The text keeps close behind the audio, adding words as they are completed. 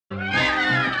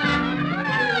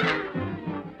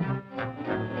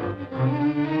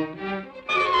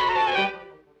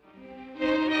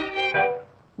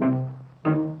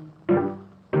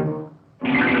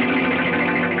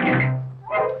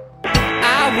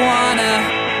wanna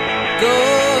go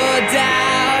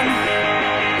down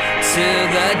to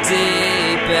the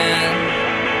deep end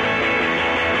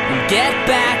and get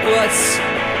back what's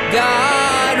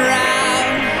gone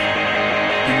round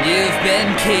and you've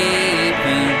been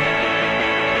keeping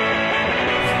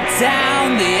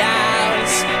down the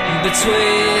aisles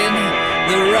between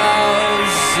the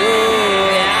rows.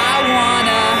 Ooh, yeah, I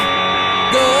wanna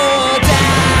go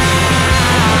down.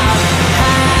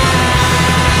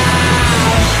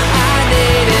 I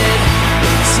needed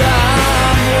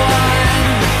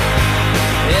someone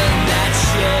in that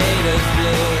shade of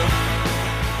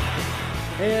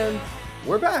blue. And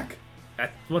we're back.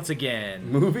 Once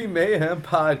again. Movie Mayhem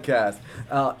Podcast.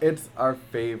 It's our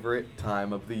favorite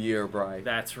time of the year, Bri.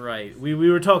 That's right. We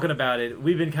were talking about it.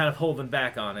 We've been kind of holding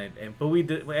back on it, but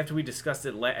after we discussed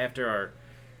it after our,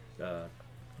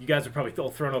 you guys are probably all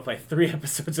thrown off by 3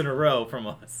 episodes in a row from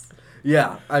us.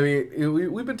 Yeah, I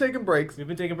mean, we've been taking breaks. We've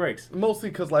been taking breaks. Mostly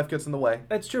because life gets in the way.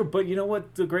 That's true, but you know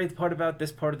what the great part about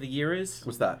this part of the year is?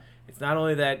 What's that? It's not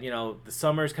only that, the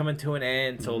summer's coming to an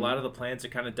end, so a lot of the plants are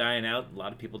kind of dying out. A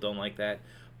lot of people don't like that.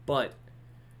 But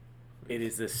it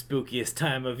is the spookiest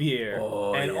time of year.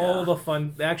 Oh, and yeah. all the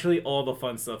fun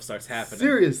stuff starts happening.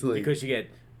 Seriously. Because you get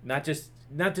not just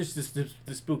the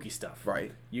spooky stuff.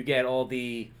 Right. You get all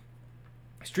the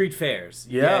street fairs.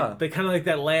 Yeah. They kind of like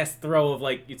that last throw of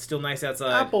like, it's still nice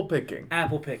outside. Apple picking.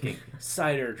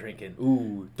 Cider drinking.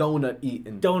 Ooh, donut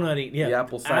eating. Yeah. The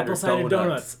apple cider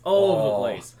donuts. All over the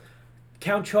place.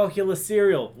 Count Chocula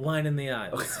cereal lining the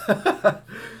aisles.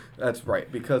 That's right,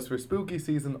 because for spooky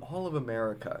season, all of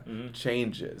America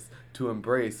changes to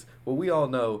embrace what we all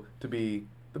know to be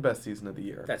the best season of the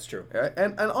year. That's true.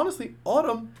 And honestly,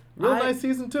 autumn, nice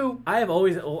season too. I've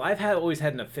always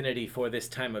had an affinity for this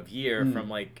time of year from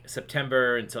like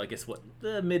September until I guess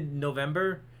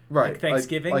mid-November. Right, like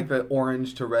Thanksgiving, like the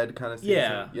orange to red kind of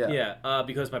season. Yeah.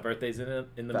 Because my birthday's in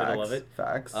the middle of it.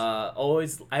 Facts. I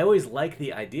always like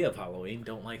the idea of Halloween.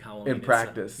 Don't like Halloween in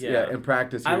practice. In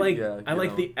practice. I like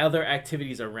the other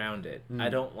activities around it. I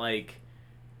don't like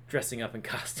dressing up in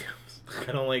costumes.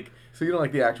 I don't like. So you don't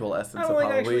like the actual essence of Halloween.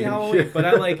 Actually Halloween, but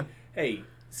I like. Hey,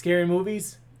 scary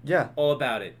movies. Yeah. All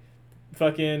about it.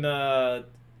 Fucking.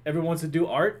 Everyone wants to do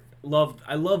art.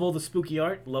 I love all the spooky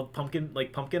art. Love pumpkin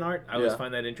art. I always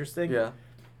find that interesting. Yeah.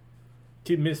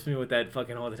 You missed me with that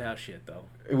fucking haunted house shit, though.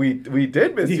 We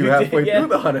did miss you halfway through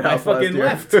the haunted house. I fucking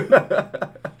left.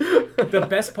 The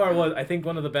best part was, I think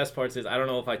one of the best parts is, I don't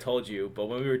know if I told you, but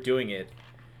when we were doing it,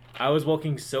 I was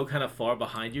walking so kind of far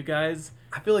behind you guys.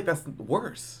 I feel like that's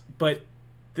worse. But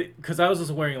because I was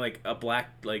also wearing like a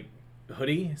black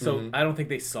hoodie, so I don't think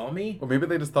they saw me. Or maybe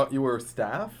they just thought you were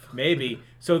staff. Maybe.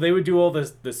 So they would do all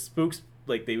the spooks,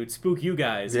 like they would spook you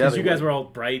guys because you guys were all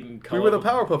bright and colorful. We were the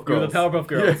Powerpuff Girls. We were the Powerpuff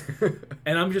Girls. Yeah.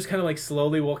 And I'm just kind of like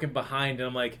slowly walking behind, and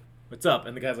I'm like, "What's up?"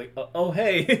 And the guy's like, "Oh,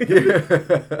 hey." And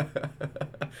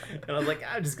I was like,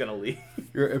 "I'm just gonna leave."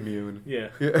 You're immune. Yeah.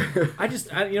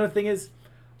 The thing is,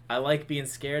 I like being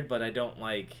scared, but I don't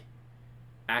like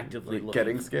actively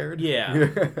getting scared. Yeah.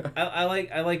 I like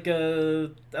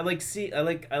a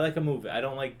movie. I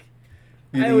don't like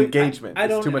the engagement. I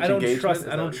don't too much engagement.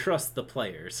 I don't trust the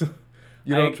players.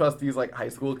 You don't trust these high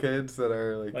school kids that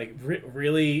are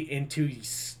really into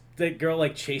that girl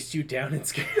chased you down and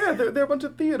scared. Yeah, they're a bunch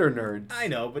of theater nerds. I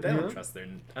know, but I don't trust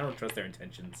their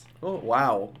intentions. Oh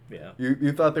wow. Yeah.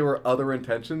 You thought there were other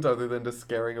intentions other than just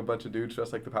scaring a bunch of dudes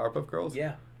dressed like the Powerpuff Girls?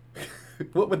 Yeah.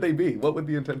 What would they be? What would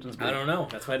the intentions be? I don't know.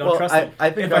 That's why I don't trust them.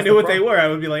 I think if I knew what they were, I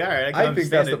would be like, all right, I think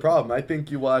that's the problem. I think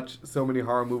you watch so many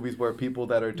horror movies where people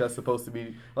that are just supposed to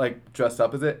be dressed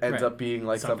up as it ends up being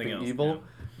something else, evil. Yeah.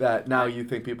 That now you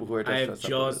think people who are just I have dressed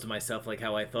Jaws up to myself, like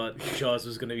how I thought Jaws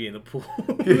was going to be in the pool.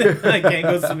 I can't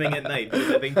go swimming at night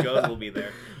because I think Jaws will be there.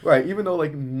 Right, even though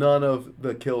none of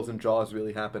the kills in Jaws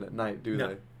really happen at night, do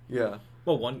they? Yeah.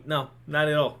 Well, no, not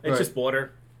at all. It's just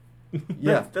water.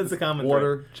 Yeah, that's the common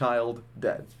water, thread. child,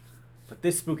 dead. But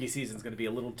this spooky season is going to be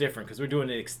a little different because we're doing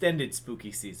an extended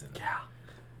spooky season. Yeah.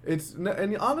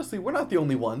 And honestly, we're not the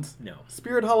only ones. No.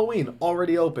 Spirit Halloween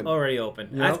already open.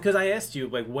 Because I asked you,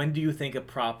 when do you think a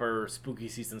proper spooky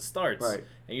season starts? Right.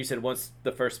 And you said once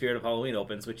the first Spirit of Halloween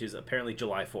opens, which is apparently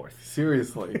July 4th.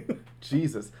 Seriously.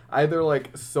 Jesus. Either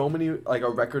so many, a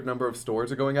record number of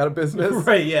stores are going out of business.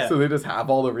 Right, yeah. So they just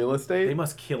have all the real estate. They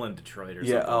must kill in Detroit or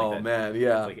something like that. Oh, man,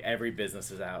 yeah. It's every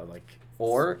business is out,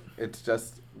 Or it's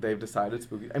just they've decided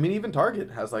spooky. I mean, even Target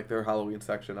has their Halloween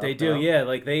section. They do, yeah.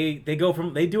 They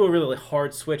do a really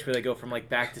hard switch where they go from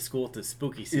back to school to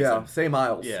spooky season. Yeah, same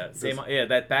aisles. Yeah,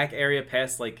 that back area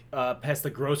past past the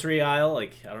grocery aisle. I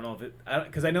don't know if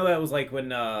because I know that was when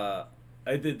the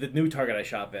new Target I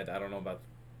shop at. I don't know about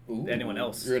Ooh, anyone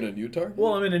else. You're in a new Target?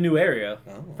 Well, I'm in a new area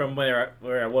Oh. from where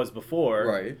I was before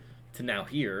Right. to now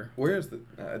here. Where's the...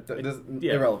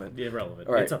 irrelevant. Irrelevant.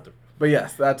 Right. It's up there. But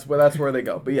yes, that's where they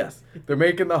go. But yes, they're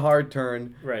making the hard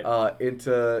turn Right.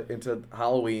 into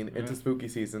Halloween, into spooky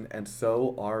season, and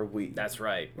so are we. That's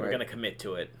right. We're Right. going to commit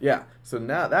to it. Yeah. So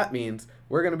now that means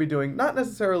we're going to be doing not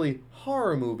necessarily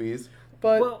horror movies,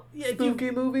 but spooky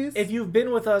movies. If you've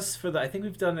been with us I think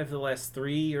we've done it for the last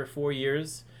 3 or 4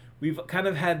 years, we've kind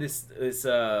of had it's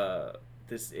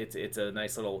a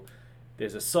nice little,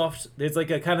 there's like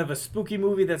a kind of a spooky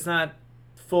movie that's not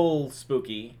full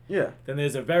spooky. Yeah. Then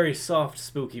there's a very soft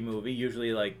spooky movie.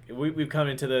 Usually, like we've come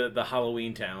into the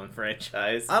Halloween Town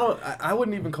franchise. I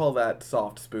wouldn't even call that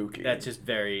soft spooky. That's just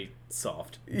very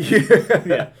soft.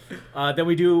 Yeah. Then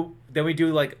we do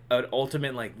like an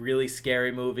ultimate like really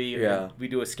scary movie. Yeah. We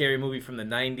do a scary movie from the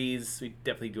 90s. We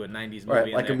definitely do a 90s movie.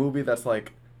 Right, like a movie that's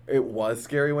like it was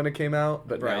scary when it came out,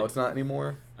 but Right. now it's not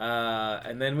anymore.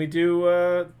 And then we do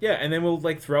and then we'll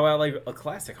like throw out like a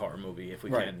classic horror movie if we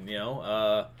Right. can, you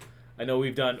know. I know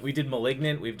we did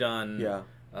Malignant, we've done Yeah.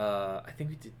 I think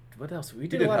we did what else? We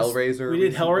did did a lot Hellraiser we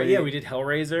did recently. we did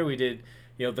Hellraiser, we did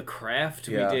The Craft,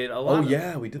 Yeah. we did a lot. We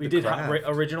did we The did Craft.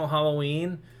 original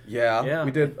Halloween. Yeah. Yeah.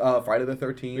 We did Friday the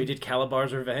 13th. We did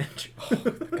Calabar's Revenge.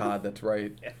 God, that's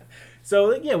right. Yeah.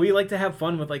 So yeah, we like to have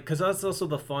fun with because that's also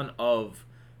the fun of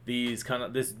these kind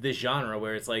of this genre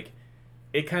where it's like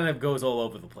it kind of goes all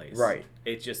over the place. Right.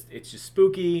 It's just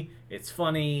spooky. It's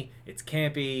funny. It's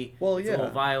campy. Well, It's yeah. a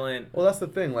little violent. Well, that's the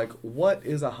thing. Like, what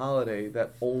is a holiday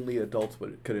that only adults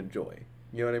could enjoy?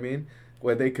 You know what I mean?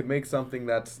 Where they could make something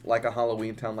that's like a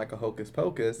Halloween Town, like a Hocus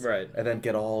Pocus, Right. and then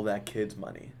get all that kids'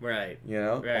 money. Right. You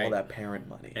know, Right. all that parent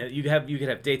money. And you could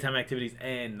have daytime activities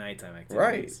and nighttime activities.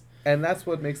 Right. And that's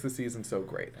what makes the season so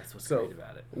great. That's what's so great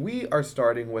about it. We are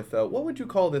starting with what would you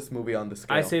call this movie on the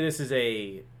scale? I say this is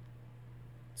a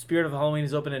Spirit of Halloween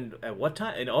is open at what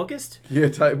time? In August? Yeah,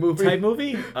 type movie. Type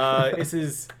movie. This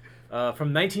is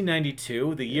from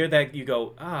 1992, the year that you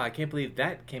go, I can't believe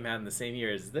that came out in the same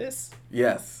year as this.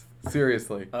 Yes,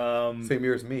 seriously. Same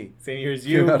year as me. Same year as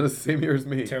Came you. out the same year as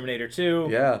me. Terminator 2.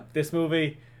 Yeah. This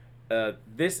movie.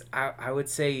 This I would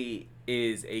say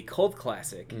is a cult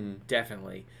classic.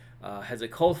 Definitely has a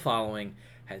cult following.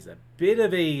 Has a bit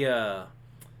of a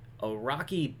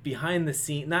rocky behind the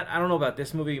scene. I don't know about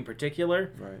this movie in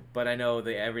particular. Right. But I know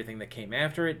everything that came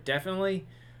after it. Definitely.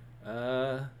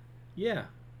 Yeah.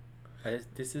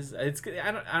 This is I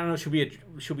don't know.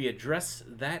 Should we address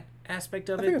that aspect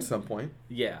of I it? think at some point.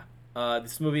 Yeah.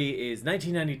 This movie is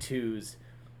 1992's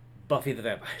Buffy the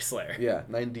Vampire Slayer. Yeah,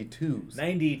 92's.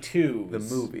 92. The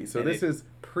movie. So And this is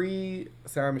pre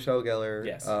Sarah Michelle Gellar.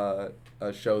 Yes.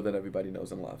 A show that everybody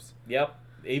knows and loves. Yep.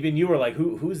 Even you were like,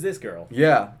 who's this girl?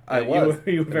 Yeah, I You was. were-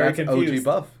 you were And very that's confused.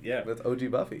 OG Buff. Yeah. That's OG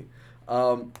Buffy.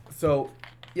 So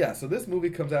this movie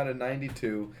comes out in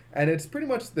 92, and it's pretty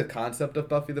much the concept of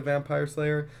Buffy the Vampire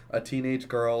Slayer, a teenage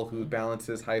girl who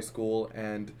balances high school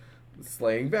and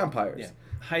slaying vampires. Yeah.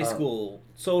 High school,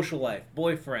 social life,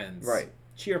 boyfriends. Right.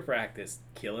 Cheer practice,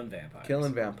 killing vampires.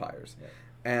 Killing vampires. Yeah.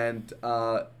 And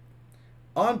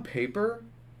on paper,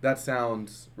 that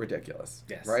sounds ridiculous.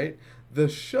 Yes. Right? The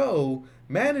show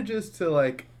manages to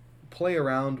like play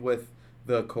around with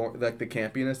the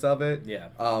campiness of it. Yeah.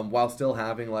 While still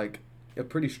having like a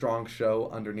pretty strong show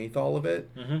underneath all of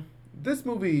it. Mm-hmm. This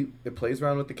movie, it plays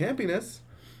around with the campiness.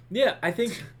 Yeah, I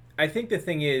think the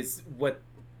thing is what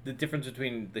the difference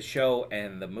between the show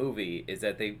and the movie is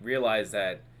that they realize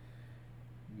that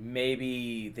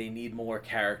maybe they need more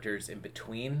characters in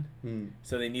between.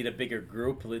 So they need a bigger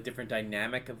group, a different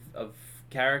dynamic of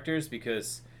characters,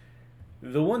 because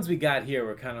the ones we got here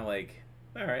were kind of like,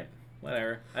 all right,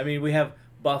 whatever. I mean, we have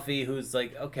Buffy, who's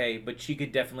like, okay, but she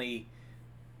could definitely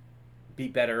be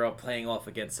better at playing off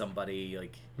against somebody,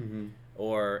 like,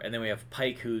 and then we have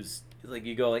Pike, who's like,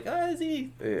 you go like, is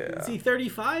he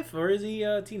 35 or is he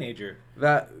a teenager?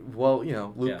 Luke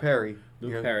Yeah. Perry.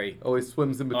 Luke Perry. Always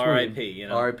swims in between. R.I.P., you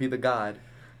know. R.I.P. the God.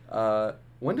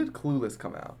 When did Clueless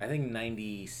come out? I think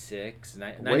 96,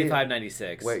 95,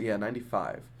 96. Wait, yeah,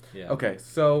 95. Yeah. Okay,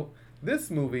 so this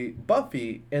movie,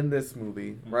 Buffy in this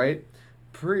movie, right?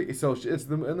 In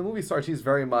the movie starts, she's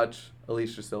very much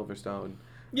Alicia Silverstone.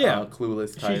 Yeah.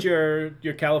 Clueless type. She's your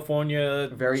California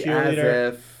very cheerleader.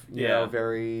 as if, you know,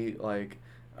 very like,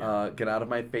 get out of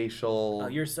my facial.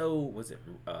 You're so,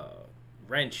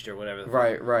 wrenched or whatever.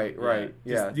 Right.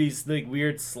 Yeah. Just these like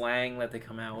weird slang that they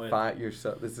come out with.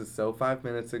 This is so 5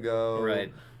 minutes ago.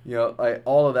 Right. You know, like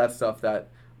all of that stuff that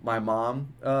my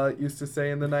mom used to say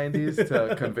in the 90s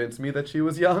to convince me that she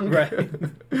was young. Right.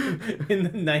 In the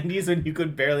 90s when you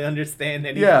could barely understand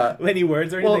any Yeah. any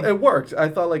words or anything. Well, it worked. I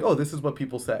thought like, oh, this is what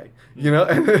people say, you know?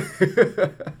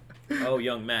 Oh,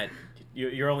 young Matt,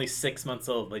 you're only 6 months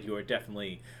old, but you are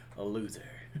definitely a loser.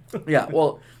 Yeah,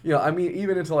 well, you know, I mean,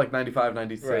 even into like 95,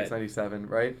 96, Right. 97,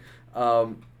 right?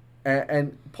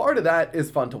 And part of that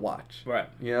is fun to watch. Right.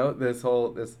 You know, this,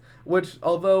 which,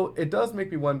 although it does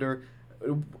make me wonder,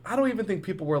 I don't even think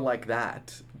people were like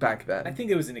that back then. I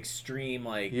think it was an extreme,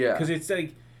 like, Yeah. because it's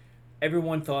like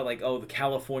everyone thought like, oh, the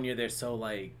California, they're so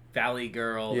like Valley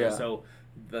Girl, Yeah. they're so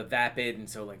vapid and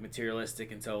so like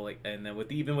materialistic and so like, and then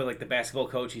even with like the basketball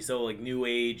coach, he's so like new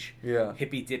age, Yeah.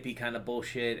 hippy dippy kind of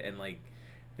bullshit, and like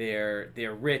they're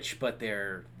rich but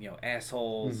they're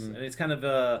assholes, Mhm. and it's kind of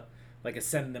a like a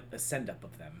send up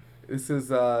of them. This is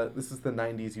the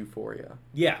 90s euphoria.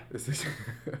 Yeah, This is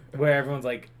where everyone's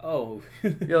like, oh,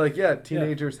 yeah, like yeah,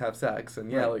 teenagers have sex, and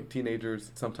yeah, Right. like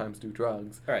teenagers sometimes do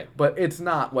drugs. Right. But it's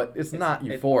not not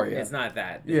euphoria. It's not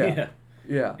that. Yeah.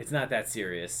 Yeah. It's not that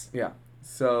serious. Yeah.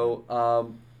 So,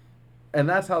 and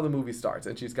that's how the movie starts.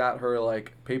 And she's got her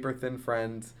like paper thin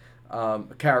friends,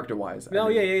 character wise. No,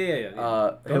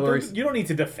 yeah. Hillary. You don't need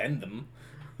to defend them.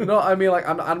 No, I mean like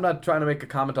I'm not trying to make a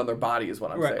comment on their body is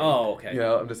what I'm Right. saying. Oh, okay. You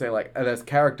know, I'm just saying like, and as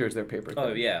characters they're paper thin.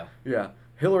 Oh, yeah. Yeah.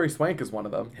 Hillary Swank is one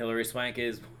of them. Hilary Swank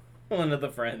is one of the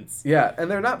friends. Yeah,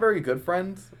 and they're not very good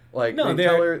friends. Like No, they they're-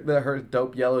 tell her that her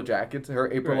dope yellow jacket,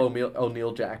 her April Right.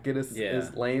 O'Neil jacket is Yeah.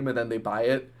 lame, and then they buy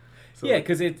it. So Yeah,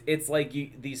 because it's like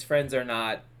these friends are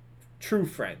not true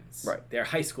friends. Right. They're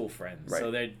high school friends. Right.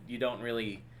 So you don't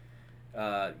really,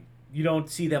 you don't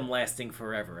see them lasting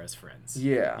forever as friends.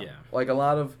 Yeah. Yeah. Like a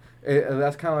lot of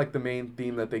that's kind of like the main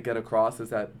theme that they get across is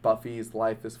that Buffy's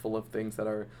life is full of things that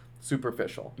are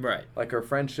superficial. Right. Like her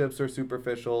friendships are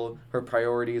superficial, her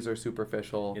priorities are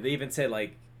superficial. Yeah, they even said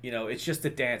like, it's just a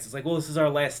dance. It's like, well, this is our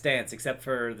last dance except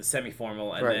for the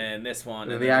semi-formal and Right. then this one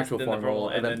And and the then actual then formal,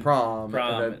 the and then prom,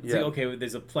 prom. and then- It's yeah. like, okay, well,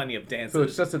 there's plenty of dances. So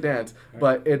it's just a dance,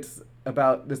 but it's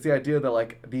the idea that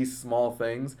like these small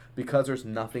things, because there's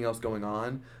nothing else going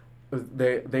on,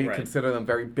 they Right. consider them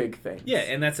very big things. Yeah,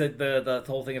 and that's the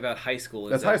whole thing about high school.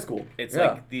 Is That's that high school. It's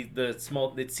Yeah. like the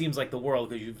small. It seems like the world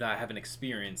because you haven't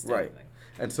experienced Right. anything.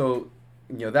 And so,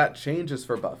 that changes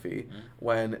for Buffy Mm-hmm.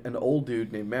 when an old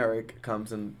dude named Merrick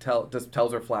comes and just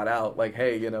tells her flat out, like,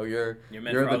 "Hey, you're meant you're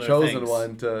for the other chosen things."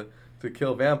 one to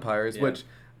kill vampires." Yeah. Which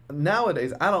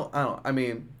nowadays, I don't. I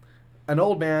mean, an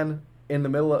old man in the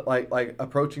middle of like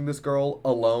approaching this girl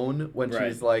alone when Right.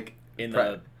 she's like In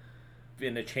pre-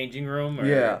 the changing room. Or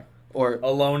yeah, or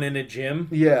Alone in a gym.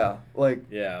 yeah, like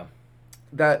Yeah.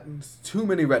 too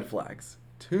many red flags.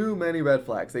 Too many red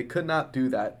flags. They could not do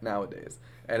that nowadays,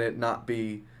 and it not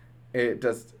be, it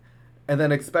just, and then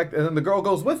the girl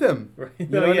goes with him. Right. You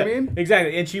know what I mean?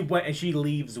 Exactly, and she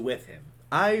leaves with him.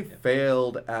 I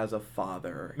failed as a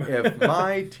father if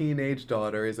my teenage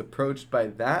daughter is approached by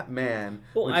that man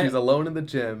Well, when she's alone in the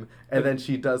gym, and then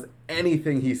she does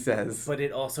anything he says. But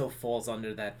it also falls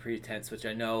under that pretense, which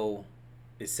I know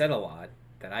is said a lot.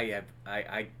 That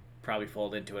I probably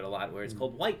fall into it a lot, where it's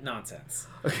called white nonsense.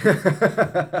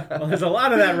 Well, there's a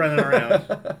lot of that running around.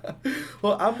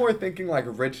 Well, I'm more thinking like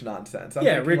rich nonsense. I'm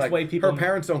Yeah, thinking, rich like, white people- Her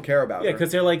parents don't care about Yeah, her.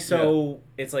 because they're like,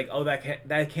 it's like, oh,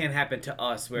 that can't happen to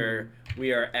us, where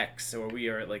we are X, or we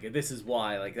are like, this is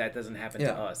Y, like that doesn't happen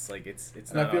Yeah. to us, like it's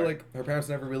And not I feel our- like her parents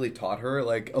never really taught her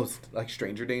like like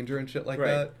stranger danger and shit like right.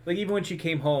 that. Like even when she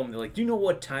came home, they're like, do you know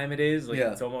what time it is? Like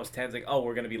Yeah. it's almost 10. It's like, oh,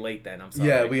 we're gonna be late then. I'm sorry.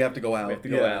 Yeah, we have to go out. We have to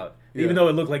go Yeah. out, Yeah. even though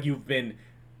it looked like you've been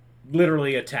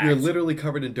literally attacked. You're literally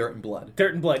covered in dirt and blood.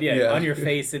 dirt and blood, Yeah. on your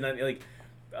face, and like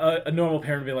a normal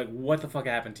parent would be like, "What the fuck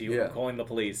happened to you?" Yeah. I'm calling the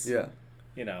police. Yeah.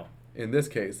 You know. In this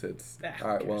case, it's Who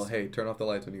all right. Well, cares? hey, turn off the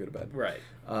lights when you go to bed. Right.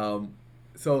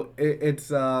 So it's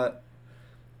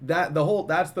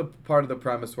that's the part of the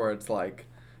premise where it's like,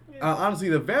 honestly,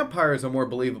 the vampires are more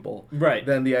believable, Right.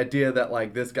 than the idea that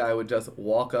like this guy would just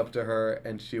walk up to her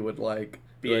and she would like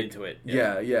Be like, into it.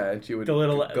 Yeah, and she would The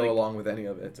little, go like- along with any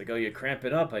of it. It's like, oh, you're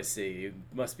cramping up. I see. You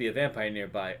must be a vampire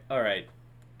nearby. All right.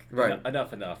 Right.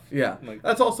 Enough. Yeah, I'm like,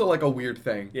 that's also like a weird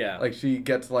thing. Yeah. like she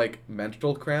gets like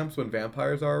menstrual cramps when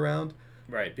vampires are around.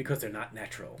 right, because they're not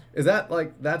natural. Is that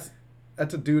like that's a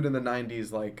dude in the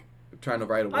 '90s like trying to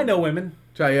write a woman? I know women.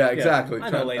 Yeah, exactly. I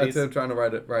know ladies. That's him trying to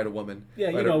write a woman. Yeah,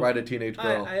 write a teenage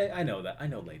girl. I know that. I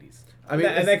know ladies. I mean,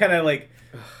 and that kind of like,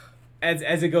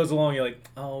 as it goes along, you're like,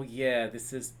 oh yeah,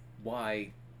 this is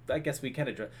why. I guess we kind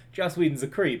of Joss Whedon's a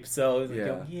creep, so it's like, Yeah.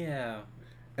 oh, yeah.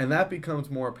 And that becomes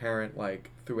more apparent like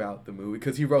throughout the movie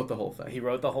because he wrote the whole thing. He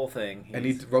wrote the whole thing. and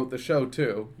he wrote the show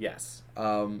too. Yes.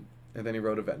 And then he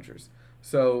wrote Avengers.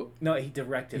 So No, he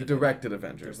directed. he directed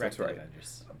Avengers. That's right.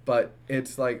 Avengers. But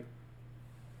it's like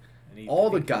And all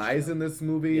the he guys finished it in up. this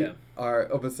movie Yeah. are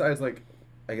besides like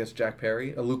I guess Jack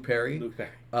Perry, Luke Perry. Luke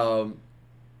Perry.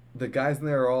 The guys in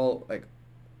there are all like,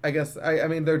 I guess I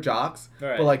mean they're jocks,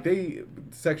 Right. but like they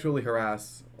sexually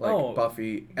harass like Oh,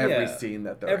 Buffy every yeah. scene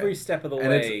that they're Every in. step of the and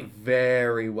way. it's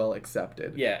very well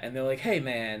accepted. Yeah, and they're like, "Hey,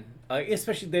 man,"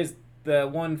 especially there's the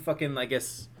one fucking I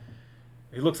guess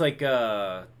he looks like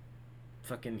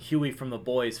fucking Huey from The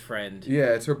Boys' friend.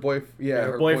 Yeah, it's her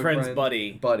Her boyfriend's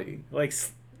buddy. Buddy. Like,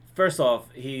 first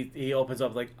off, he opens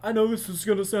up like, "I know this is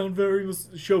gonna sound very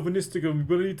chauvinistic of me,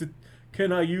 but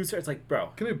can I use her?" It's like, bro,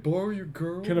 Can I borrow your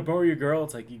girl? can I borrow your girl?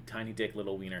 It's like, you tiny dick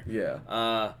little wiener.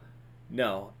 Yeah.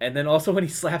 No. And then also when he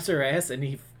slaps her ass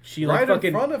and she like Right fucking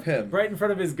in front of him. right in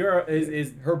front of his girl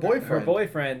is Her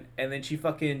boyfriend. and then she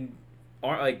fucking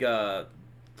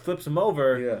flips him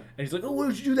over. Yeah. And he's like, "Oh, what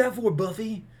did you do that for,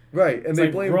 Buffy?" Right, and It's they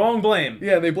like, blame wrong blame.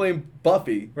 Yeah, they blame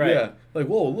Buffy. Right. Yeah. Like,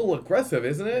 whoa, a little aggressive,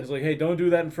 isn't it? He's like, "Hey, don't do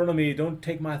that in front of me. Don't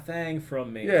take my thing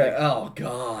from me." Yeah. It's Oh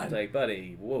God. like, like,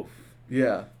 buddy, woof.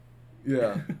 Yeah.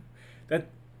 Yeah.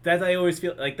 that I always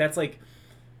feel like that's like,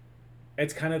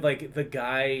 it's kind of like the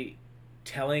guy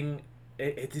telling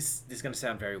this is gonna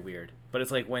sound very weird, but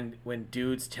it's like when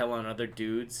dudes tell on other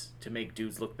dudes to make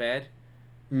dudes look bad.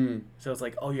 Mm. So it's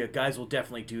like, oh yeah, guys will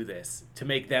definitely do this to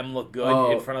make them look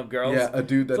good in front of girls. Yeah, a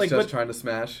dude that's like, just but- trying to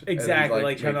smash. and he's Exactly,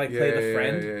 like trying to like play the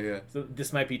friend. Yeah. So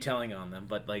this might be telling on them,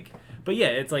 but yeah,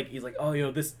 it's like he's like,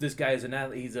 oh, this guy is an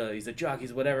athlete. He's a jock.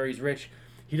 He's whatever. He's rich.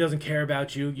 He doesn't care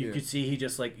about you. You could see he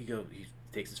just like he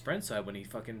takes his friend's side when he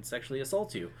fucking sexually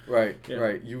assaults you. Right, Yeah.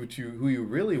 right. Who you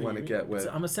really want to get with.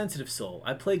 I'm a sensitive soul.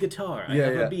 I play guitar. I Yeah,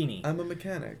 have yeah. a beanie. I'm a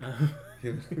mechanic.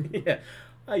 Yeah.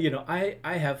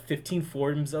 I have 15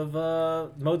 forms of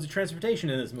modes of transportation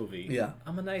in this movie. Yeah.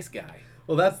 I'm a nice guy.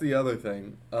 Well, that's the other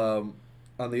thing. On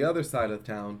the other side of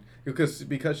town,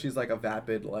 because she's like a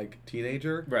vapid like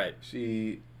teenager. Right.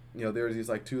 She, there's these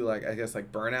like two like I guess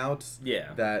like burnouts.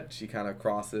 Yeah. That she kind of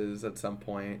crosses at some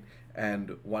point,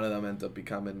 and one of them ends up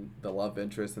becoming the love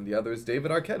interest, and the other is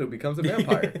David Arquette, who becomes a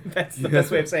vampire. That's the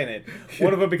best way of saying it.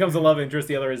 One of them becomes a love interest.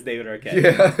 The other is David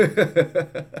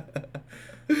Arquette. Yeah.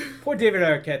 Poor David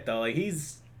Arquette though. Like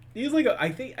he's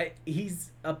like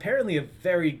he's apparently a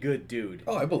very good dude.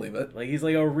 Oh, I believe it. Like he's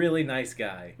like a really nice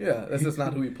guy. Yeah, this is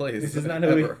not who he plays. This is not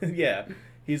who he, yeah.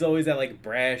 He's always that like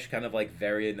brash, kind of like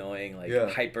very annoying, like Yeah.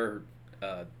 hyper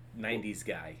 90s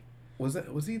guy. Was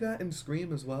he that in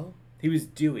Scream as well? He was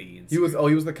Dewey. In He was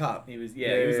the cop. He was he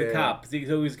was the cop. So he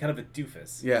was kind of a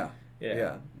doofus. Yeah. Yeah.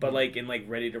 Yeah. But like in like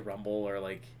Ready to Rumble or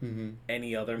like Mm-hmm.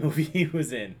 any other movie he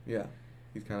was in. Yeah.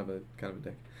 He's kind of a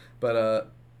dick.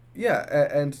 But yeah,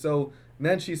 and so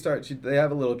then they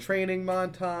have a little training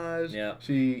montage. Yeah.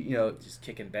 She, Just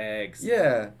kicking bags.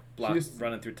 yeah.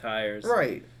 Running through tires.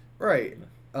 Right.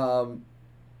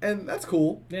 And that's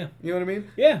cool. Yeah. You know what I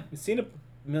mean? Yeah. We've seen it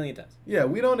a million times. Yeah,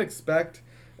 we don't expect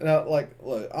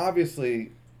look,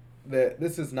 obviously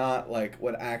this is not like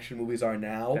what action movies are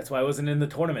now. That's why I wasn't in the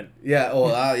tournament. Yeah,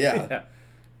 well, yeah. Yeah.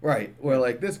 Right, where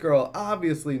like this girl,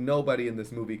 obviously nobody in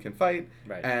this movie can fight,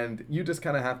 Right. and you just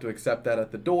kind of have to accept that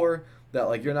at the door, that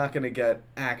like you're not going to get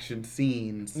action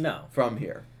scenes No. from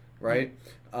here, right?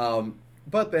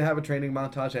 But they have a training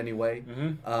montage anyway.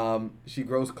 Mm-hmm. She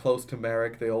grows close to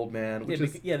Merrick, the old man, which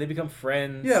is they become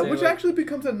friends. yeah, They, which like- actually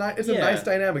becomes a nice. It's a Yeah. nice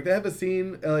dynamic. They have a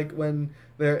scene like when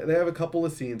they have a couple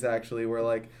of scenes actually where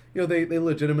like they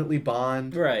legitimately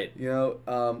bond. Right.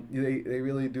 They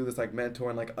really do this like mentor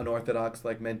and like unorthodox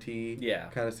like mentee Yeah.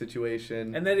 kind of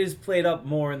situation. And that is played up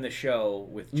more in the show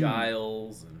Mm. with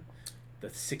Giles and the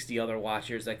 60 other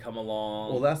Watchers that come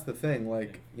along. Well, that's the thing.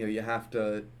 Like you have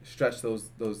to stretch those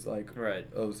like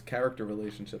Right. those character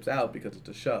relationships out because it's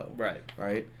a show. Right.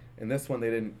 Right. In this one, they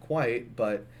didn't quite,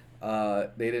 but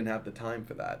they didn't have the time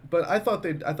for that. But I thought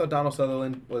Donald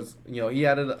Sutherland was he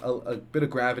added a bit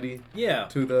of gravity. Yeah.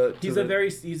 To the He's a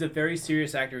very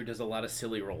serious actor who does a lot of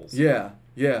silly roles. Yeah.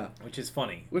 Which is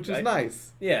funny. Which is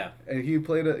nice. Yeah. And he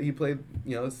played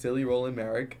a silly role in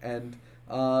Merrick, and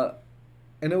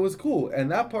it was cool. And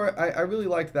that part I really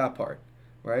liked that part,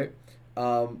 right?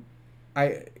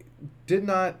 I did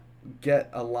not get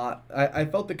a lot. I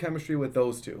felt the chemistry with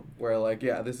those two, where like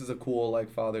this is a cool like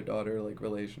father-daughter like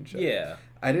relationship. Yeah.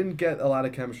 I didn't get a lot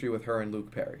of chemistry with her and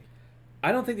Luke Perry.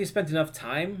 I don't think they spent enough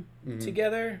time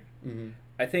together. Mm-hmm.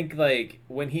 I think like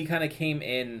when he kind of came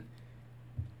in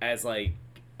as like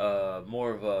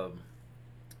more of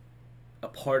a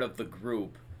part of the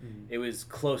group, it was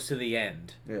close to the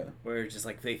end. Yeah. Where it's just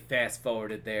like they fast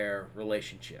forwarded their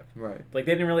relationship. Right. Like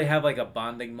they didn't really have like a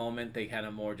bonding moment. They kind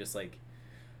of more just like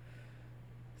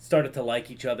started to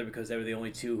like each other because they were the only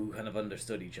two who kind of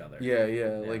understood each other.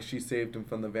 Yeah. Like she saved him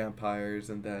from the vampires,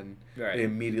 and then Right. he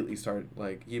immediately starts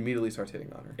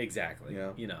hitting on her. Exactly.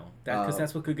 Yeah. You know, because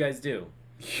that's what good guys do.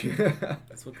 Yeah.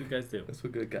 That's what good guys do. That's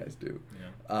what good guys do.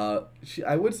 Yeah.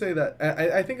 I would say that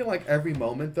I think in like every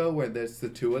moment though where there's the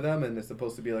two of them and there's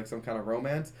supposed to be like some kind of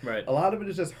romance, Right. a lot of it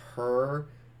is just her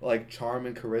like charm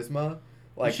and charisma,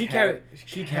 like carrying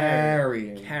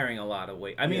a lot of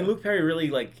weight. I mean, Yeah. Luke Perry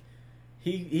really like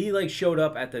he like showed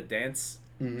up at the dance.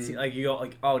 Mhm. See, like you go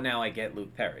like, oh, now I get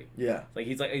Luke Perry. Yeah. Like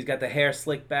he's got the hair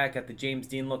slicked back, got the James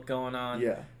Dean look going on.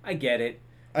 Yeah. I get it.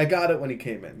 I got it when he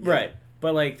came in. Yeah. Right.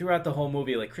 But like throughout the whole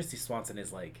movie, like Christy Swanson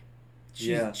is like,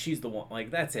 she's the one.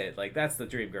 Like that's it. Like that's the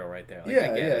dream girl right there. Like, I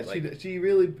get it. Like,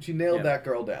 she nailed that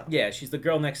girl down. yeah, she's the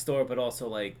girl next door, but also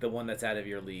like the one that's out of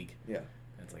your league. Yeah.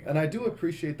 It's like, And I do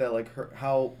appreciate that, like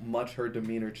how much her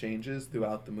demeanor changes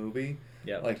throughout the movie.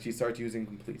 yeah, Like she starts using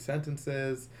complete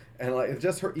sentences, and like it's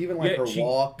just her, even like her she,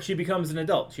 walk. She becomes an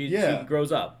adult. She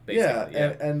grows up. Yeah,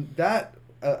 Basically. and that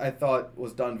I thought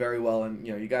was done very well, and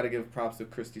you got to give props to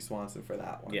Christy Swanson for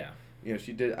that one. Yeah.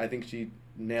 She did. I think she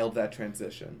nailed that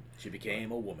transition. She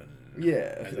became a woman.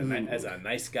 Yeah. As a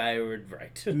nice guy would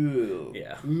write. Ooh.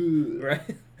 Yeah. Ooh.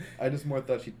 Right. I just more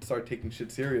thought she'd start taking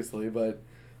shit seriously, but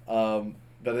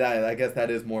I guess that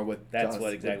is more what. That's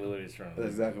exactly what he's trying to.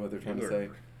 That's exactly what they're trying to say.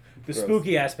 The Gross.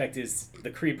 spooky aspect is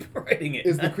the creep writing it.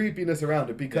 Is the creepiness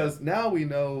around it, because now we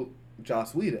know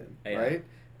Joss Whedon, right?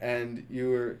 And you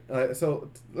were so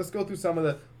let's go through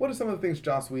what are some of the things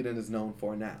Joss Whedon is known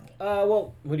for now?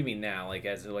 Well, what do you mean now? Like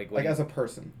as as a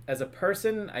person? As a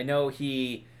person, I know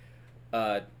he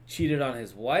cheated on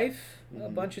his wife a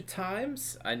bunch of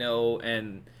times. I know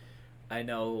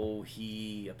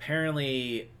he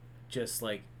apparently just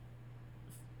like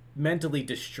mentally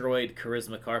destroyed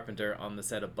Charisma Carpenter on the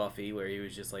set of Buffy, where he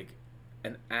was just like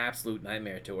an absolute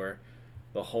nightmare to her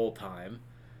the whole time.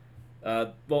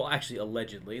 Well, actually,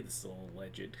 allegedly, this is all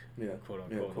alleged, quote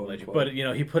unquote, alleged. Unquote.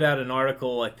 But he put out an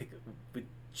article, I think, with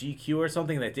GQ or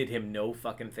something that did him no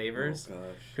fucking favors. Oh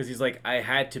gosh. Because he's like, I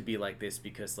had to be like this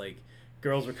because like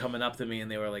girls were coming up to me and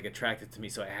they were like attracted to me,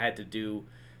 so I had to do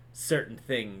certain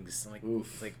things. I'm like,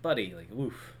 oof. It's like, buddy, like,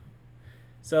 oof.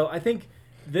 So I think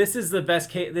this is the best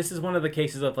case. This is one of the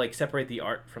cases of like separate the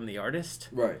art from the artist.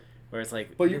 Right. Where it's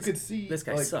like, but you could see this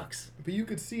guy sucks. But you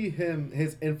could see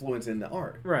his influence in the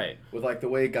art, right? With like the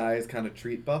way guys kind of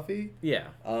treat Buffy, yeah.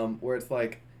 Where it's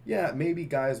like, yeah, maybe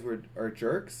guys are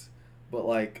jerks, but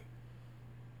like,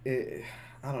 I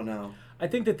don't know. I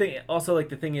think the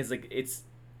thing is like it's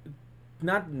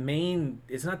not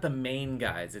the main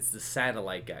guys. It's the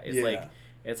satellite guys.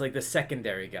 It's like the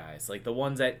secondary guys, like the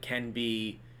ones that can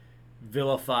be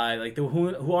vilified, like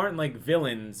who aren't like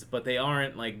villains, but they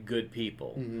aren't like good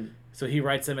people. Mm-hmm. So he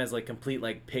writes them as like complete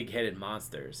like pig-headed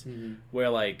monsters, mm-hmm. where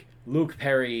like Luke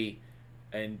Perry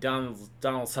and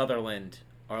Donald Sutherland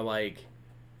are like,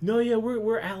 no, yeah,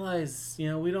 we're allies.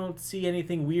 We don't see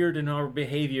anything weird in our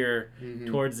behavior mm-hmm.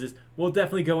 towards this. We'll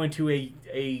definitely go into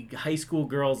a high school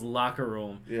girls' locker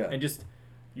room and just.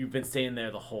 You've been staying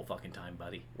there the whole fucking time,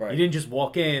 buddy. Right. You didn't just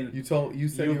walk in. You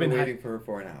said you were waiting for her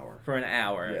for an hour. For an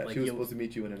hour. Yeah, like she was supposed to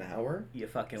meet you in an hour. You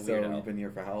fucking weirdo. So you've been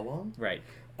here for how long? Right.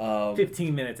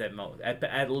 15 minutes at most.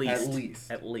 At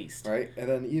least. At least. Right? And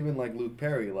then even like Luke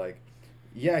Perry, like,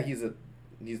 yeah, he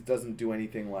doesn't do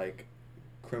anything like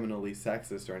criminally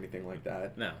sexist or anything like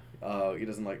that. No. He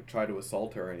doesn't like try to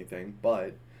assault her or anything,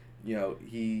 but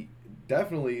he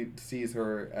definitely sees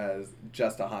her as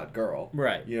just a hot girl.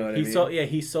 Right. You know what I mean?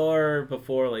 He saw her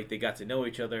before like they got to know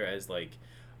each other as like,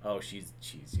 oh, she's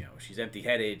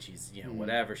empty-headed, she's mm-hmm.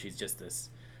 whatever, she's just this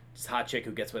hot chick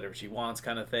who gets whatever she wants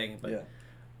kind of thing. But yeah.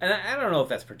 And I don't know if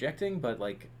that's projecting, but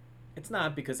like it's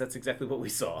not, because that's exactly what we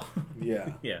saw. Yeah.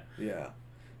 Yeah. Yeah.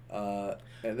 But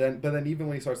then even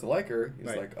when he starts to like her,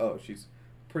 he's like, oh, she's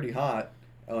pretty hot.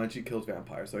 Oh, and she kills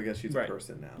vampires, so I guess she's a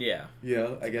person now.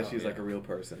 Yeah. I guess she's like a real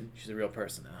person. She's a real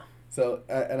person now. So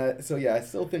I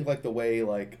still think like the way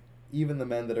like even the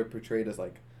men that are portrayed as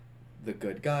like the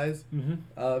good guys,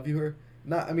 view her.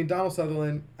 Donald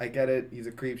Sutherland, I get it. He's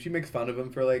a creep. She makes fun of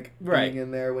him for like being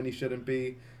in there when he shouldn't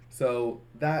be. So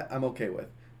that I'm okay with.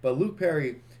 But Luke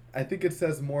Perry, I think it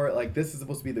says more like this is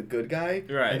supposed to be the good guy.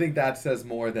 Right. I think that says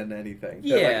more than anything.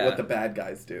 Yeah. Than, like what the bad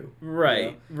guys do.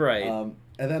 Right. Right.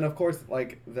 And then of course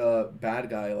like the bad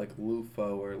guy like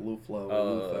Lufo or Luflo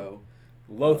or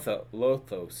Lutho.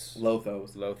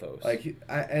 Lothos. Like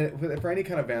and for any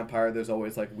kind of vampire, there's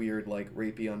always like weird like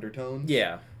rapey undertones.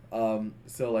 Yeah.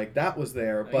 So like that was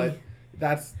there, but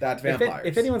that's vampires.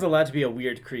 If anyone's allowed to be a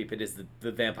weird creep, it is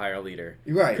the vampire leader.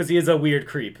 Right. Because he is a weird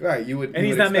creep. Right. And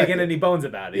he's not making any bones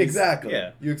about it. Exactly.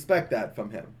 Yeah. You expect that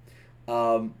from him.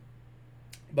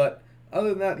 But other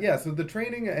than that, yeah. So the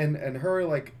training and her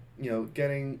like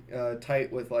getting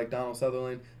tight with like Donald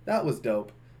Sutherland, that was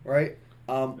dope, right?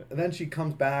 And then she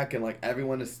comes back and like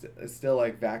everyone is still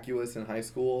like vacuous in high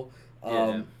school,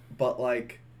 but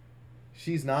like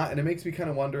she's not, and it makes me kind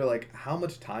of wonder like how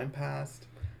much time passed,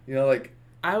 like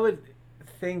I would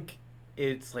think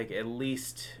it's like at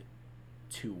least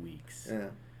 2 weeks. Yeah.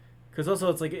 Because also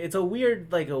it's a weird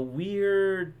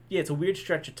it's a weird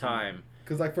stretch of time.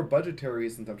 Because like for budgetary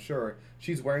reasons, I'm sure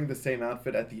she's wearing the same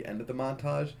outfit at the end of the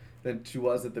montage than she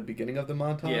was at the beginning of the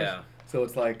montage. Yeah. So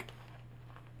it's like,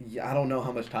 I don't know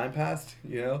how much time passed.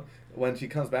 When she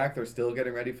comes back, they're still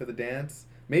getting ready for the dance.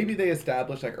 Maybe they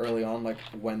established like early on like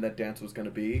when that dance was going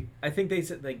to be. I think they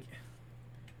said like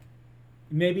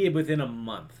maybe within a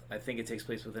month. I think it takes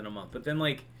place within a month. But then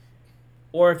like,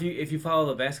 or if you follow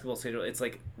the basketball schedule, it's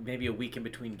like maybe a week in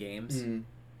between games. Mm-hmm.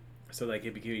 So like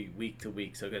it could be week to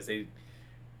week. So because it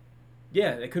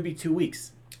could be 2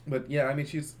 weeks. But yeah, I mean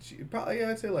she probably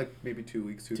I'd say like maybe 2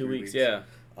 weeks, 3 weeks. Yeah.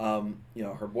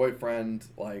 Her boyfriend,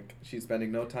 like she's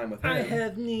spending no time with him. I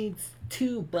have needs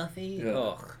too, Buffy. Yeah.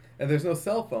 Ugh. And there's no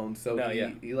cell phone, so No,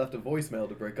 he left a voicemail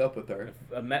to break up with her.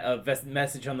 A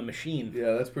message on the machine.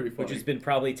 Yeah, that's pretty funny. Which has been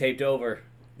probably taped over.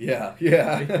 Yeah.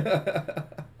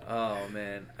 Oh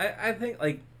man, I think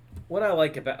like what I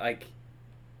like about like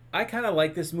I kind of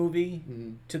like this movie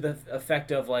to the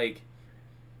effect of like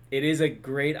it is a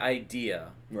great idea,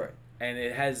 right? And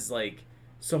it has like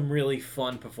some really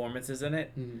fun performances in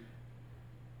it.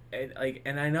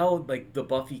 And I know like the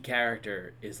Buffy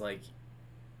character is like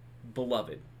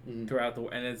beloved throughout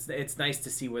and it's nice to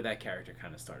see where that character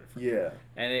kind of started from. Yeah,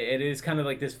 and it is kind of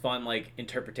like this fun like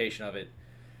interpretation of it.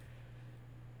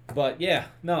 But yeah,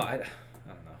 no, I don't know.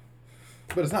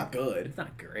 But it's not good. It's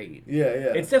not great.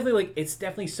 Yeah. It's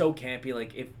definitely so campy.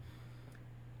 Like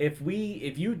if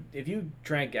you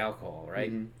drank alcohol,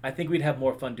 right? I think we'd have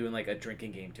more fun doing like a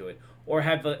drinking game to it, or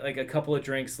have like a couple of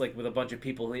drinks like with a bunch of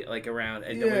people like around,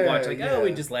 and then we watch like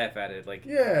we just laugh at it. Like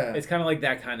it's kind of like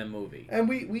that kind of movie. And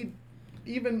we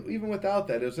even without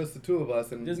that, it was just the two of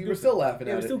us, and we were still laughing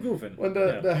at it. We're still goofing when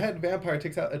the head vampire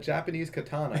takes out a Japanese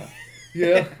katana,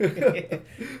 to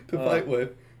fight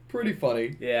with. Pretty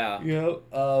funny. Yeah.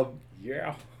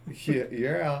 Yeah.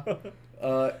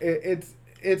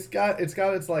 It's got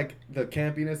its like the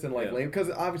campiness and like lame, because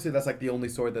obviously that's like the only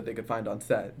sword that they could find on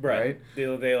set, right?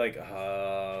 They like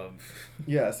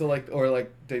yeah, so like, or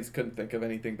like they just couldn't think of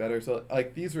anything better, so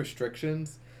like these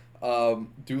restrictions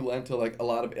do lend to like a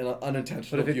lot of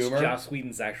unintentional humor. But if it's Joss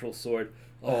Whedon's actual sword,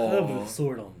 I have the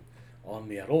sword on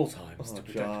me at all times to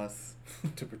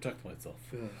protect myself.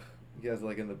 Ugh. He has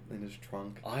like in his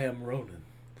trunk. I am Ronan.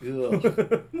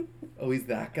 Ugh. Oh, he's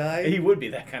that guy? He would be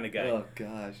that kind of guy. Oh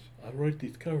gosh. I write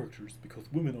these characters because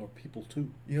women are people too.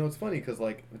 It's funny because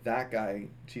like that guy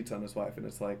cheats on his wife, and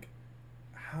it's like,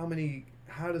 how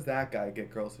does that guy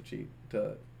get girls to cheat?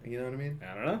 You know what I mean?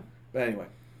 I don't know. But anyway,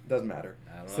 doesn't matter.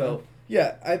 I don't know. So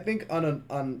yeah, I think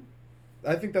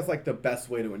I think that's like the best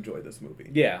way to enjoy this movie.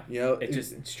 Yeah. It's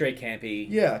just straight campy.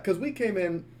 Yeah, because we came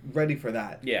in ready for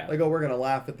that. Yeah. Like, oh, we're gonna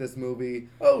laugh at this movie.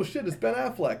 Oh shit, it's Ben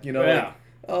Affleck. Yeah.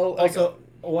 Like, also,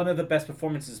 one of the best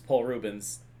performances is Paul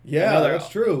Rubens. Yeah, that's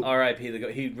true.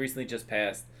 R.I.P. He recently just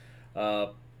passed.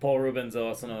 Paul Rubens,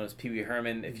 also known as Pee Wee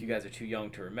Herman, if you guys are too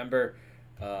young to remember.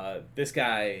 This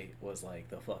guy was like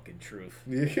the fucking truth.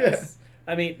 Yeah.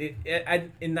 I mean,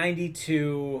 in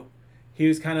 '92, he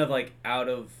was kind of like out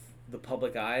of the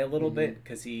public eye a little bit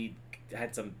because he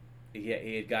had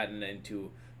gotten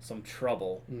into some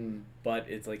trouble. But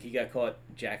it's like he got caught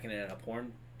jacking it at a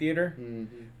porn theater.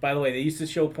 By the way, they used to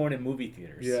show porn in movie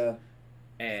theaters. Yeah.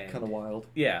 And kind of wild.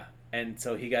 Yeah, and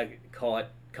so he got caught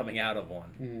coming out of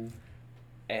one.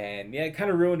 And yeah, it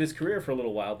kind of ruined his career for a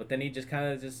little while, but then he just kind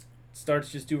of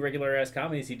starts do regular ass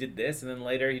comedies. He did this, and then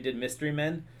later he did Mystery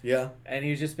Men. Yeah. And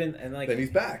he's just been and like then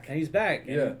he's back. And he's back.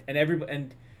 And,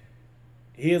 and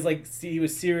he is like he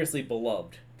was seriously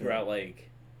beloved throughout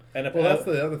like. And that's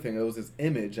the other thing. It was his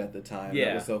image at the time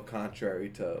that was so contrary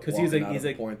to because he's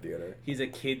a porn theater. He's a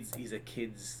kid's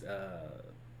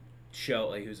show,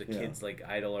 like he was a kid's like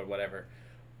idol or whatever.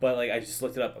 But like I just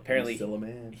looked it up. Apparently, he's still a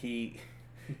man. He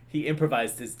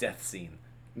improvised his death scene.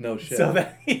 No shit. So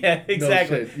that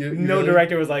exactly. No really?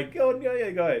 Director was like, "Oh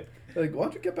yeah, go ahead." Like, why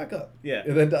don't you get back up? Yeah.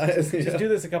 And then die. Just do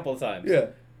this a couple of times. Yeah.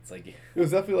 It's like It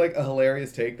was definitely like a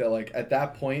hilarious take that like at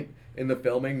that point in the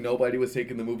filming nobody was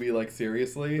taking the movie like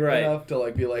seriously Right. enough to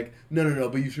like be like no,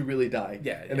 but you should really die.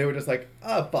 Yeah, And they were just like,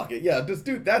 oh fuck it, yeah, just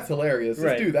do that's hilarious. Just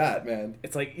Right. do that, man.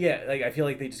 it's like like I feel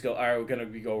like they just go, all right, we're gonna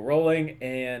go rolling,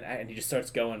 and he just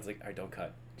starts going. It's like, all right, don't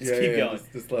cut, just keep going,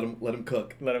 Just let him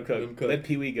cook. let him cook, let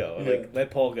Pee Wee go, Yeah. like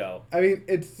let Paul go. I mean,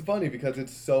 it's funny because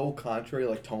it's so contrary,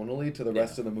 like tonally, to the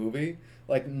rest Yeah. of the movie.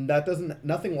 Like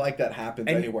nothing like that happens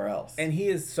And- anywhere else. And he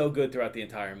is so good throughout the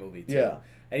entire movie too. Yeah.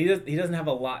 And he doesn't have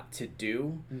a lot to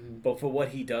do, Mhm. but for what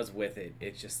he does with it,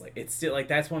 it's just like it's still like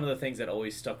that's one of the things that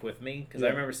always stuck with me because I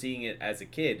Yeah. remember seeing it as a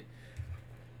kid.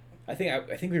 I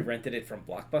think we rented it from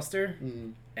Blockbuster,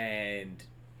 Mhm. and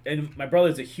my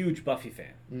brother's a huge Buffy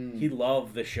fan. Mm. He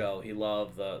loved the show. He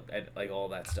loved like all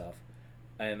that stuff.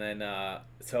 And then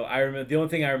so I remember the only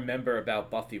thing I remember about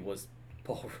Buffy was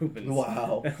Paul Rubens.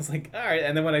 Wow. And I was like, all right.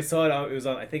 And then when I saw it, it was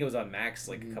on. I think it was on Max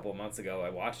like Mhm. a couple of months ago. I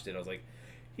watched it. I was like,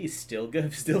 he's still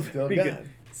good. Still Still very good. good.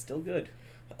 Still good.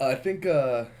 I think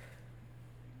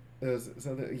there's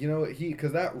something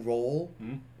because that role.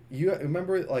 Mhm. You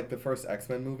remember like the first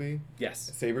X-Men movie, Yes.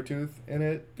 Sabretooth in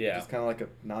it? Yeah. Just kind of like a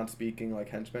non-speaking like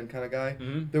henchman kind of guy.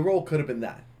 Mhm. The role could have been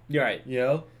that, You're right. you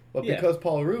know. But Yeah. because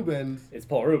Paul Rubens, It's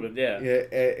Paul Rubens. Yeah.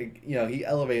 you know, he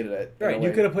elevated it. in a Right. You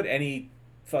way. could have put any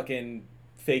fucking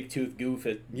fake tooth goof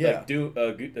Yeah.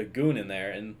 a goon in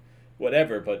there and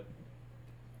whatever, but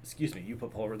excuse me, you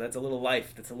put Paul. That's a little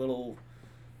life. That's a little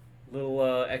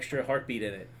extra heartbeat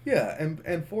in it. Yeah,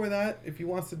 and for that, if he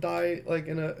wants to die like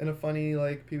in a funny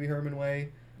like Pee Wee Herman way,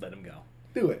 Let him go.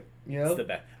 do it. You know. It's the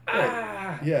best. Right.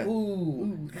 Ah. Yeah.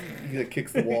 Ooh. He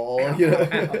kicks the wall. You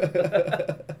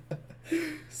know.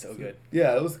 So good.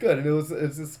 Yeah, it was good, and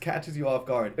it just catches you off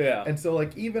guard. Yeah. And so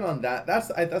like even on that, that's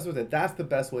what that's the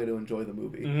best way to enjoy the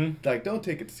movie. Mhm. Like don't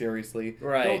take it seriously.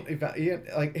 Right.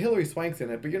 Like Hilary Swank's in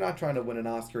it, but you're not trying to win an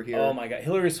Oscar here. Oh my god,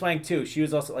 Hilary Swank too. She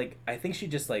was also like, I think she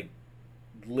just like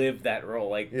lived that role.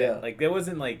 Like Yeah. like there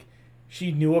wasn't like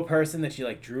she knew a person that she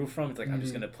like drew from. It's like I'm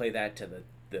just Mhm. gonna play that to the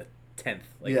 10th.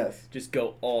 Like Yes. just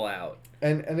go all out.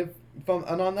 And and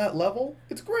on that level,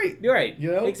 it's great. You're right.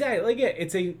 You know? Exactly. Like yeah,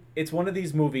 it's one of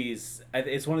these movies.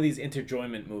 It's one of these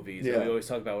interjoyment movies that Yeah. we always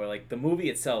talk about, where like the movie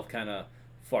itself kind of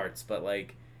farts, but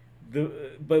like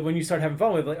but when you start having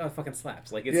fun with it, like, oh, it fucking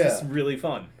slaps. Like it's Yeah. just really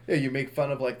fun. Yeah, you make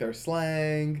fun of like their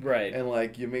slang, Right. And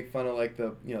like you make fun of like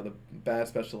the bad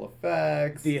special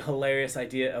effects. The hilarious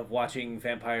idea of watching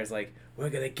vampires like, we're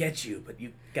gonna get you, but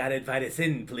you gotta invite us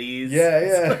in, please. Yeah,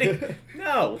 It's yeah. like,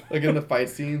 no. Like in the fight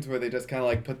scenes where they just kind of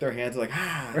like put their hands like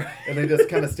and they just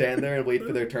kind of stand there and wait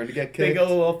for their turn to get kicked. They go a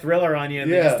little Thriller on you,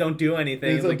 and they Yeah. just don't do They anything.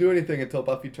 just It's don't like, do anything until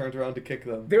Buffy turns around to kick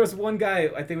them. there was one guy,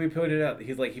 I think we pointed out.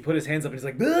 He's like, he put his hands up and he's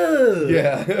like, ugh!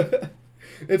 Yeah.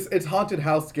 It's haunted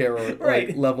house scare Right.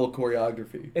 like level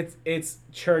choreography. It's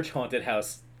church haunted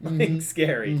house like Mhm.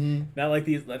 scary. Mhm. Not like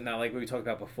what we talked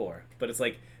about before. But it's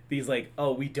like these like,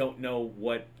 oh, we don't know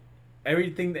what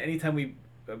everything. Anytime we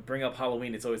bring up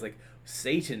Halloween, it's always like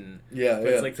Satan. Yeah, But yeah.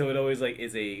 it's like, so it always like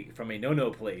is from a no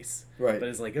place. Right. But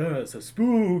it's like, oh, so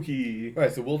spooky.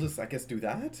 Right, so we'll just I guess do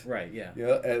that. Right. Yeah.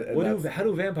 Yeah, and How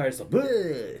do vampires? So,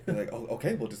 bleh. they're like, oh,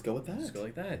 okay, we'll just go with that. Just go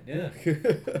like that. Yeah. Yeah.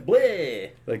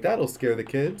 Bleh. Like that'll scare the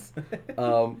kids.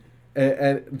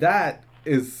 And that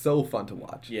is so fun to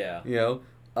watch. Yeah. You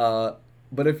know,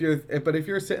 but if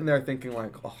you're sitting there thinking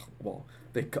like, oh well,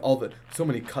 so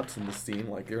many cuts in the scene,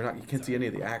 like you can't see any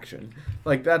of the action.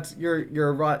 Like that's you're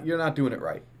not doing it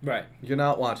right. Right. You're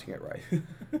not watching it right.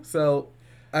 So,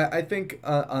 I think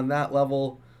on that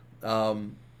level,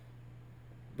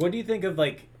 What do you think of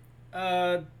like,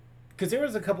 because there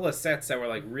was a couple of sets that were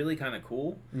like really kind of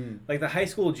cool. Mm. Like the high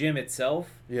school gym itself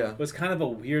yeah, was kind of a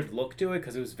weird look to it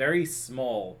because it was very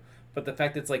small, but the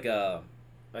fact it's like a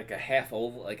half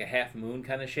oval, like a half moon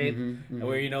kind of shape, Mhm, and mhm.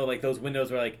 where like those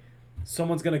windows were like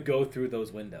someone's gonna go through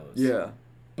those windows. yeah,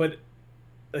 But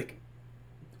like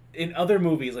in other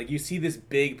movies, like you see this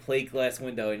big plate glass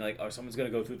window and you're like, oh, someone's gonna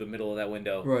go through the middle of that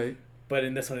window. right. But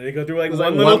in this one, they go through like There's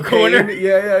one like little one corner. pane.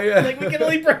 Yeah. Like we can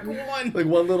only break one. like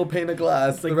one little pane of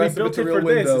glass. It's like the we rest of built it's a it real for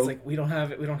this. window. It's like we don't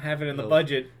have it in the No.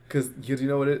 budget. Because you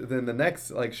know what? Then the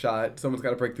next like shot, someone's got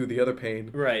to break through the other pane.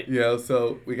 Right. You know,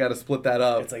 so we got to split that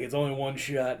up. It's like it's only one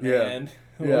shot, Yeah. man.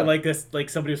 Yeah. Or like this, like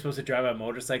somebody was supposed to drive a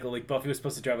motorcycle. Like Buffy was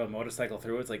supposed to drive a motorcycle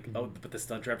through. It's like, oh, but the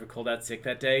stunt driver called out sick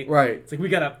that day. Right. It's like we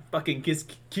gotta fucking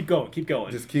just keep going.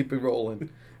 Just keep it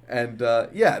rolling. And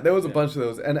yeah, there was a bunch of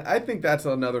those, and I think that's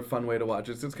another fun way to watch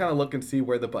it. Just kind of look and see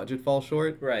where the budget falls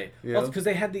short. Right. You Also, know? because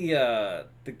they had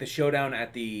the showdown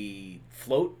at the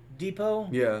float depot.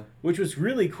 Yeah. Which was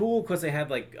really cool because they had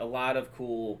like a lot of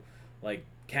cool like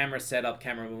camera setup,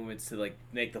 camera movements to like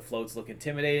make the floats look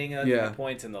intimidating at Yeah.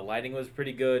 points, and the lighting was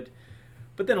pretty good.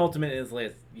 But then ultimately, it's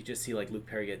like you just see like Luke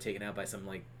Perry get taken out by some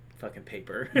like fucking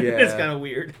paper. Yeah. It's kind of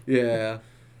weird. Yeah.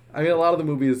 I mean, a lot of the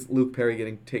movie is Luke Perry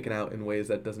getting taken out in ways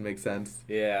that doesn't make sense.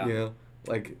 Yeah. You know?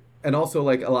 Like, and also,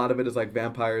 like, a lot of it is, like,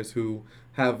 vampires who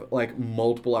have, like,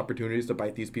 multiple opportunities to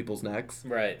bite these people's necks.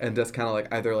 Right. And just kind of,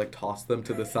 like, either, like, toss them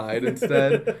to the side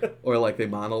instead, or, like, they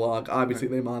monologue. Obviously,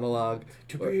 they monologue.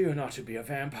 To be or not to be a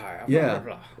vampire. Yeah. Blah, blah,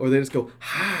 blah. Or they just go,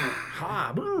 ha!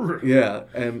 Ha, brr. Yeah,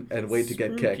 and wait to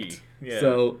get Spooky. kicked. Yeah.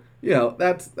 So, you know,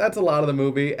 that's a lot of the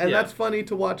movie, and Yeah. that's funny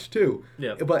to watch, too.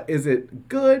 Yeah. But is it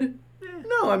good?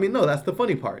 No, I mean, no, that's the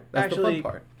funny part. That's Actually, the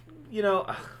fun part. You know,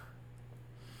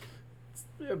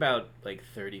 we're about like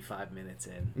 35 minutes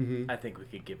in. Mhm. I think we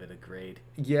could give it a grade.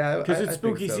 Yeah, Because I it's think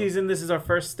spooky so. season. This is our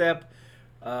first step.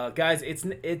 Guys,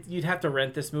 you'd have to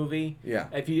rent this movie. Yeah.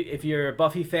 If you're a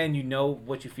Buffy fan, you know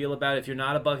what you feel about it. If you're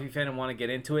not a Buffy fan and want to get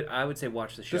into it, I would say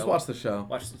watch the show. Just watch the show.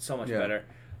 Watch it so much Yeah. better.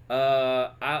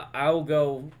 I'll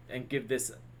go and give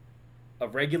this a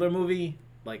regular movie,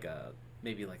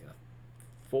 maybe like a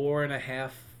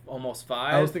 4.5, almost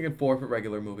 5. I was thinking 4 for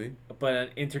regular movie. But an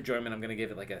Interjoyment, I'm gonna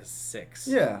give it like a 6.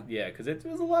 Yeah. Yeah, because it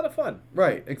was a lot of fun.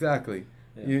 Right, exactly.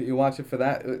 Yeah. You watch it for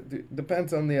that. It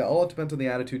depends on all it depends on the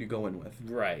attitude you go in with.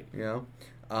 Right. You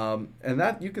know, and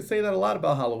that you could say that a lot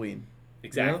about Halloween.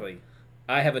 Exactly.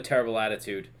 I have a terrible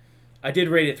attitude. I did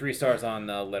rate it 3 stars on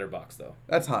Letterboxd though.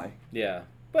 That's high. Yeah,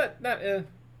 but not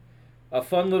a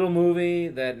fun little movie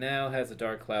that now has a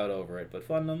dark cloud over it, but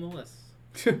fun nonetheless.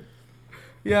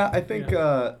 Yeah, I think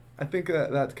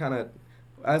that's kind of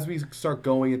as we start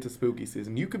going into spooky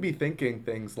season, you could be thinking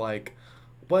things like,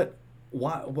 "But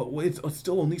why? What? It's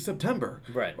still only September,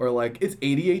 Right. Or like it's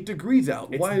 88 degrees out.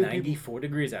 It's Why? 94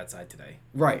 degrees outside today.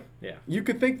 Right. Yeah. You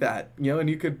could think that, you know, and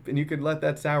you could let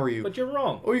that sour you. But you're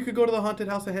wrong. Or you could go to the haunted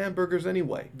house of hamburgers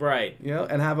anyway, Right. you know,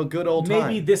 and have a good old time.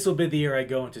 Maybe this will be the year I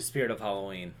go into Spirit of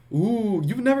Halloween. Ooh,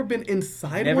 you've never been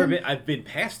inside Never one? been. I've been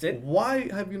past it. Why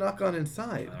have you not gone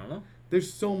inside? I don't know.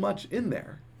 There's so much in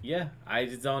there. Yeah, I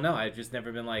just don't know. I've just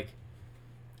never been like.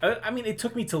 I mean, it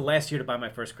took me till last year to buy my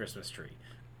first Christmas tree.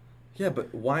 Yeah,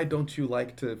 but why don't you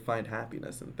like to find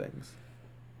happiness in things?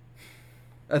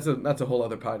 That's a whole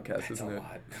other podcast, That's isn't a it?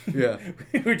 lot. Yeah.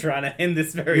 We're trying to end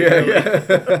this very Yeah, early.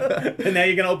 yeah. And now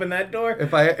you're gonna open that door.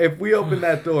 If we open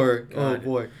that door, oh God.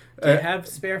 boy. Do you have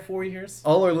spare 4 years?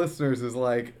 All our listeners is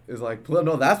like,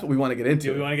 no, that's what we want to get into.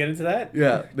 Do we want to get into that?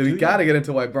 Yeah, Do we you? got to get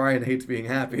into why Brian hates being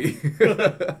happy.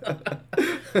 I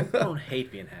don't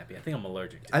hate being happy. I think I'm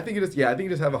allergic to it. I think you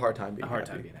just have a hard time being A hard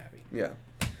happy. time being happy. Yeah.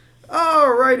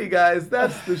 Alrighty, guys,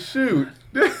 that's the shoot.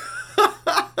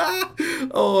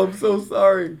 Oh, I'm so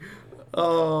sorry.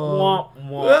 Oh. Womp,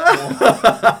 womp,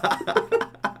 womp.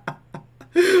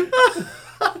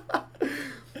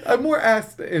 I'm more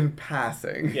asked in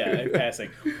passing. Yeah, in passing.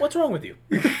 What's wrong with you?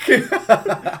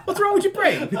 What's wrong with your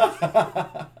brain?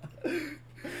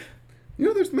 You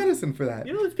know, there's medicine for that.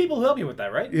 You know, there's people who help you with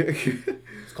that, right? Yeah.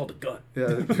 It's called a gun.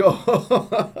 Yeah.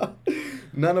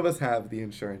 None of us have the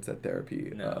insurance at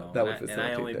therapy No, that would and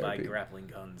facilitate I only buy therapy. grappling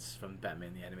guns from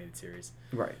Batman the Animated Series.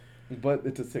 Right, but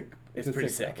it's a sick. It's a pretty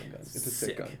sick sick. grappling gun. It's a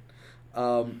Sick. sick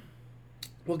gun.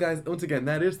 Well, guys, once again,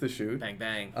 that is the shoot Bang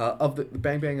bang. of the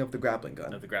bang bang of the grappling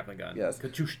gun. Of the grappling gun. Yes.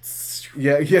 Ka-choosh.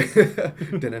 Yeah, yeah.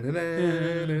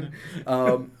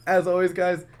 Dun-dun-dun-dun-dun. As always,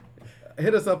 guys,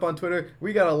 hit us up on Twitter.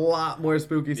 We got a lot more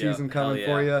spooky Yeah, season coming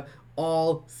hell for yeah. you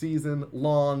all season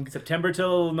long. September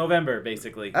till November,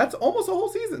 basically. That's almost a whole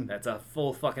season. That's a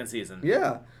full fucking season.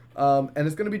 Yeah. And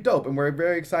it's going to be dope, and we're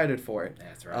very excited for it.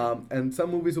 That's right. And some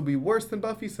movies will be worse than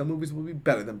Buffy, some movies will be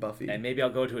better than Buffy. And maybe I'll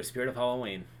go to a Spirit of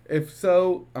Halloween. If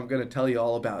so, I'm going to tell you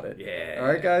all about it. Yeah. All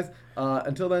right, guys.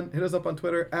 Until then, hit us up on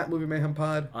Twitter at Movie Mayhem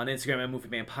Pod, On Instagram at Movie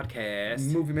Man Podcast.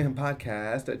 Movie Mayhem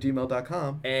Podcast at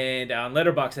gmail.com. And on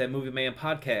Letterboxd at Movie Man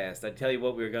Podcast. I'd tell you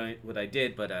what I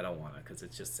did, but I don't want to because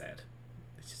it's just sad.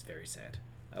 It's just very sad.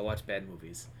 I watch bad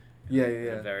movies. Yeah.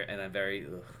 I'm very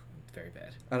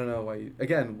bad. I don't know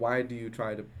why do you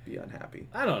try to be unhappy?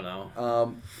 I don't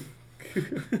know.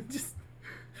 Just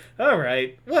All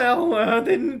right. Well, I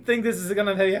didn't think this is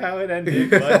gonna be how it ended,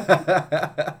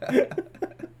 but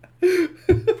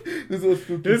This is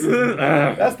spooky.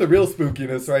 That's the real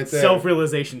spookiness right there.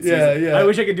 self-realization season. Yeah, yeah. I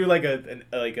wish I could do like an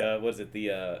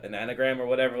anagram or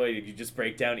whatever. Like you just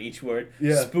break down each word.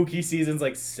 Yeah. Spooky seasons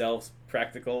like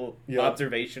practical, Yeah.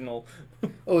 observational.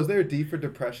 Oh, is there a D for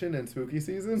depression and spooky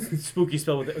seasons? Spooky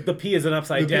spell with the P is an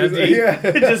upside The down P is- D.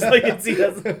 yeah. Just like it's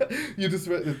You just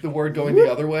read the word going the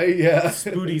other way. Yeah.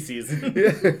 Spooty season.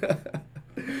 Yeah.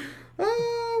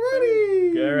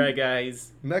 Alrighty. All right,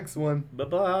 guys. Next one. Bye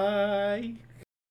bye.